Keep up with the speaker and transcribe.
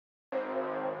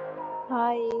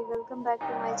Hi, welcome back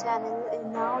to my channel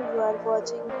and now you are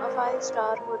watching a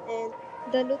 5-star hotel.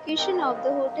 The location of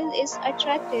the hotel is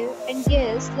attractive and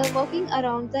guests love walking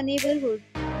around the neighborhood.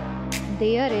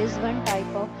 There is one type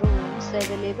of rooms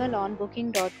available on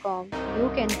booking.com. You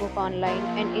can book online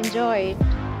and enjoy it.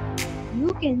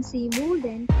 You can see more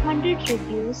than 100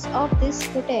 reviews of this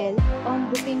hotel on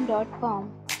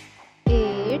booking.com.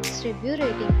 Its review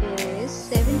rating is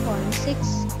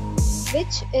 7.6,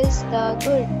 which is the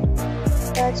good.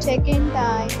 The check-in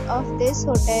time of this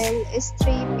hotel is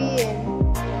 3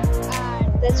 p.m.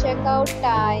 and the checkout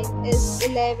time is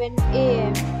 11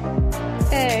 a.m.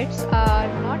 Pets are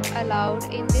not allowed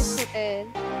in this hotel.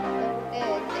 The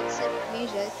hotel accepts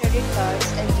major credit cards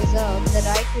and reserves the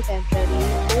right to temporarily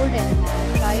hold an amount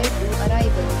prior to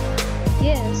arrival.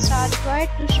 Guests are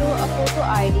required to show a photo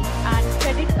ID and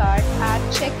credit card at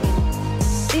check-in.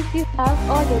 If you have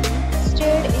already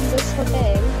stayed in this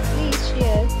hotel, please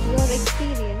share your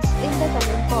experience in the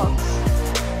comment box.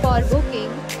 For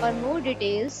booking or more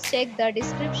details, check the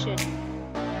description.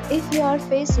 If you are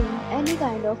facing any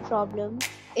kind of problem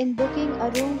in booking a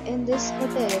room in this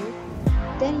hotel,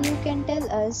 then you can tell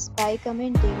us by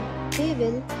commenting. We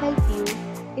will help you.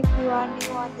 If you are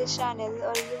new on this channel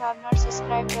or you have not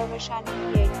subscribed our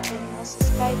channel yet, then you must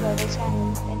subscribe our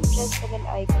channel and press the bell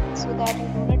icon so that you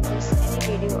do not miss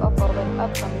any video of our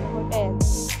upcoming hotel.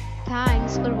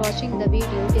 Thanks for watching the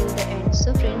video till the end.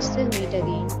 So friends, will meet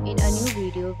again in a new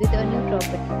video with a new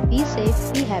property. Be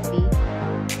safe, be happy.